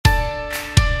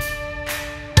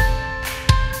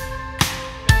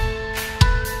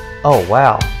Oh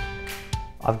wow,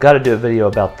 I've got to do a video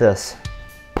about this.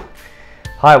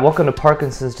 Hi, welcome to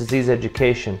Parkinson's Disease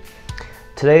Education.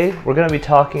 Today we're going to be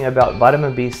talking about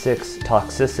vitamin B6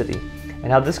 toxicity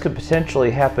and how this could potentially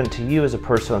happen to you as a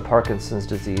person with Parkinson's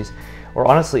disease, or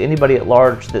honestly anybody at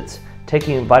large that's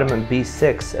taking vitamin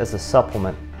B6 as a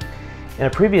supplement. In a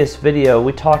previous video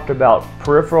we talked about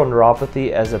peripheral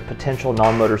neuropathy as a potential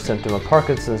non-motor symptom of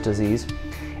Parkinson's disease,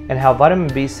 and how vitamin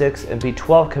B6 and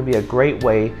B12 can be a great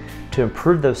way to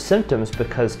improve those symptoms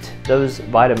because those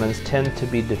vitamins tend to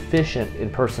be deficient in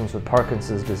persons with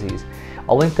Parkinson's disease.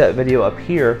 I'll link that video up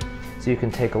here so you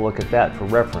can take a look at that for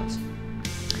reference.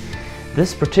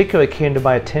 This particularly came to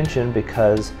my attention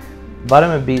because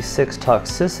vitamin B6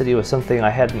 toxicity was something I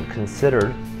hadn't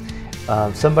considered.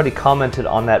 Somebody commented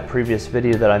on that previous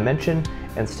video that I mentioned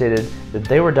and stated that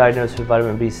they were diagnosed with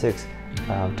vitamin B6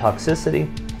 toxicity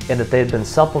and that they had been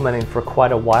supplementing for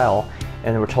quite a while,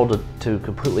 and they were told to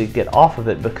completely get off of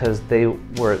it because they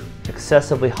were at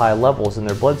excessively high levels in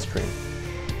their bloodstream.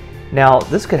 Now,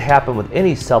 this could happen with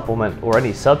any supplement or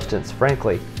any substance,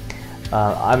 frankly.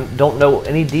 I don't know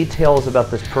any details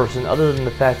about this person other than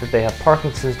the fact that they have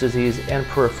Parkinson's disease and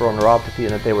peripheral neuropathy and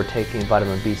that they were taking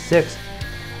vitamin B6.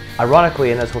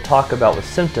 Ironically, and as we'll talk about with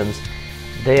symptoms,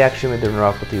 they actually made their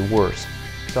neuropathy worse.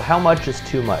 So how much is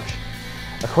too much?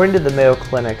 According to the Mayo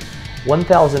Clinic,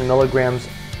 1,000 milligrams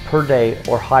per day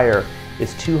or higher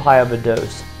is too high of a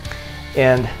dose.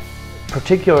 And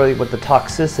particularly with the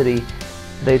toxicity,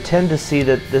 they tend to see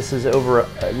that this is over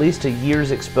at least a year's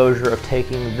exposure of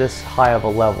taking this high of a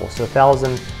level. So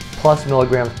 1,000 plus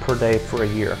milligrams per day for a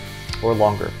year or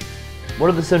longer.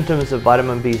 What are the symptoms of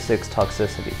vitamin B6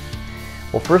 toxicity?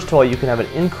 Well, first of all, you can have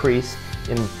an increase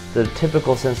in the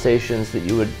typical sensations that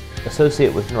you would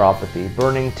associate with neuropathy: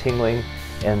 burning, tingling,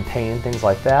 and pain, things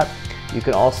like that. You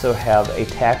can also have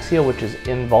ataxia, which is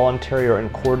involuntary or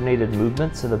uncoordinated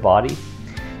movements of the body.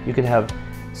 You can have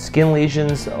skin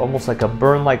lesions, almost like a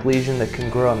burn-like lesion that can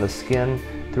grow on the skin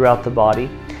throughout the body.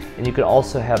 And you can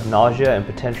also have nausea and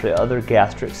potentially other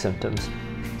gastric symptoms.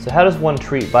 So how does one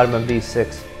treat vitamin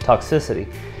B6 toxicity?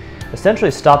 Essentially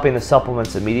stopping the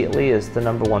supplements immediately is the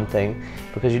number one thing,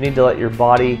 because you need to let your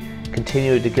body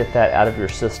continue to get that out of your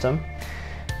system.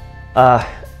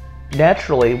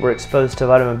 Naturally, we're exposed to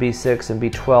vitamin B6 and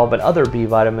B12 and other B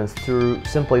vitamins through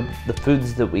simply the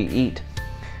foods that we eat.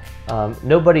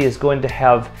 Nobody is going to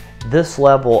have this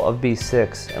level of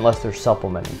B6 unless they're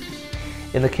supplementing.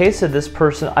 In the case of this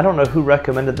person, I don't know who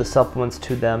recommended the supplements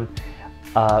to them,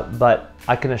 but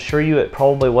I can assure you it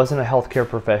probably wasn't a healthcare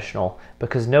professional,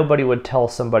 because nobody would tell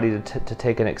somebody to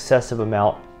take an excessive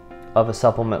amount of a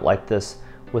supplement like this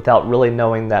without really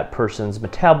knowing that person's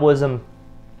metabolism.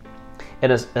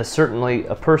 And as certainly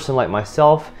a person like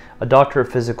myself, a doctor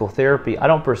of physical therapy, I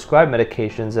don't prescribe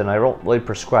medications and I don't really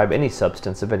prescribe any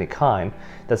substance of any kind.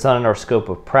 That's not in our scope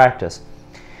of practice.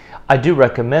 I do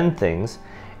recommend things,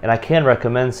 and I can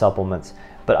recommend supplements,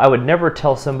 but I would never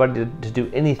tell somebody to do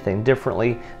anything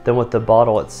differently than what the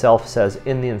bottle itself says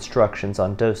in the instructions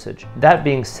on dosage. That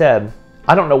being said,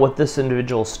 I don't know what this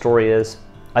individual's story is.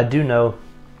 I do know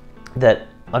that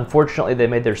unfortunately they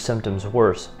made their symptoms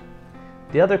worse.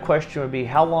 The other question would be,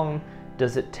 how long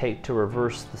does it take to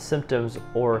reverse the symptoms,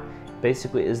 or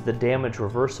basically is the damage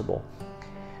reversible?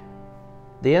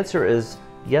 The answer is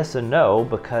yes and no,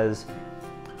 because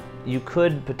you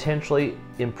could potentially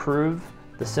improve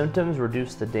the symptoms,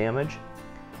 reduce the damage,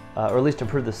 or at least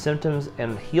improve the symptoms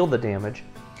and heal the damage.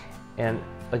 And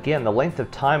again, the length of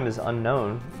time is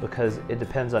unknown because it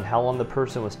depends on how long the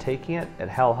person was taking it and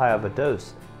how high of a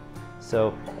dose.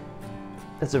 So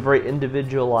it's a very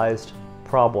individualized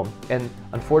problem. And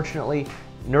unfortunately,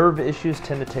 nerve issues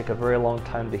tend to take a very long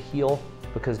time to heal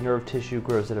because nerve tissue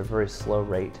grows at a very slow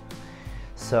rate.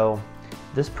 So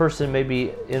this person may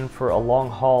be in for a long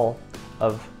haul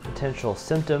of potential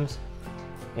symptoms.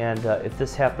 And if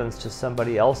this happens to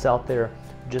somebody else out there,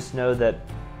 just know that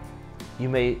you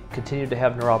may continue to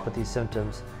have neuropathy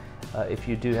symptoms if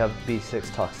you do have B6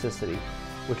 toxicity,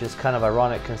 which is kind of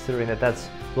ironic considering that that's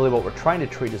really what we're trying to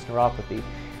treat is neuropathy.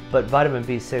 But vitamin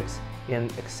B6 in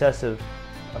excessive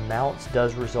amounts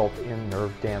does result in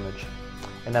nerve damage,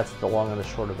 and that's the long and the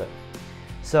short of it.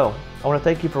 So I want to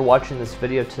thank you for watching this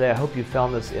video today. I hope you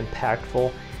found this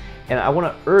impactful, and I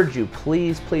want to urge you,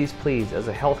 please, please, please, as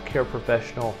a healthcare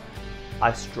professional,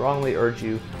 I strongly urge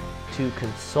you to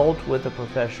consult with a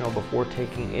professional before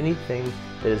taking anything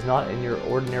that is not in your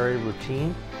ordinary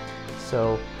routine.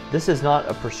 So this is not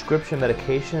a prescription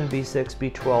medication, B6,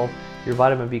 B12, your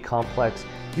vitamin B complex.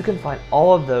 You can find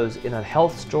all of those in a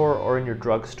health store or in your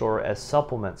drugstore as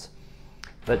supplements.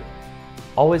 But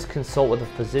Always consult with a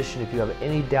physician if you have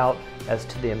any doubt as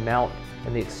to the amount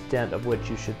and the extent of which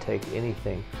you should take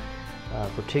anything,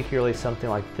 particularly something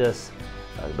like this,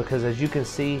 because as you can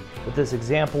see with this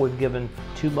example we've given,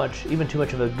 even too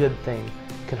much of a good thing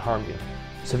can harm you.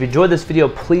 So if you enjoyed this video,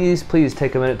 please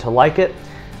take a minute to like it,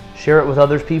 share it with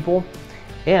other people,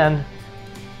 and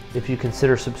if you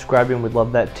consider subscribing, we'd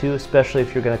love that too, especially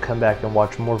if you're going to come back and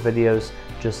watch more videos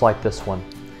just like this one.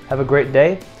 Have a great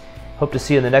day. Hope to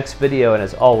see you in the next video, and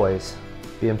as always,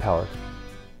 be empowered.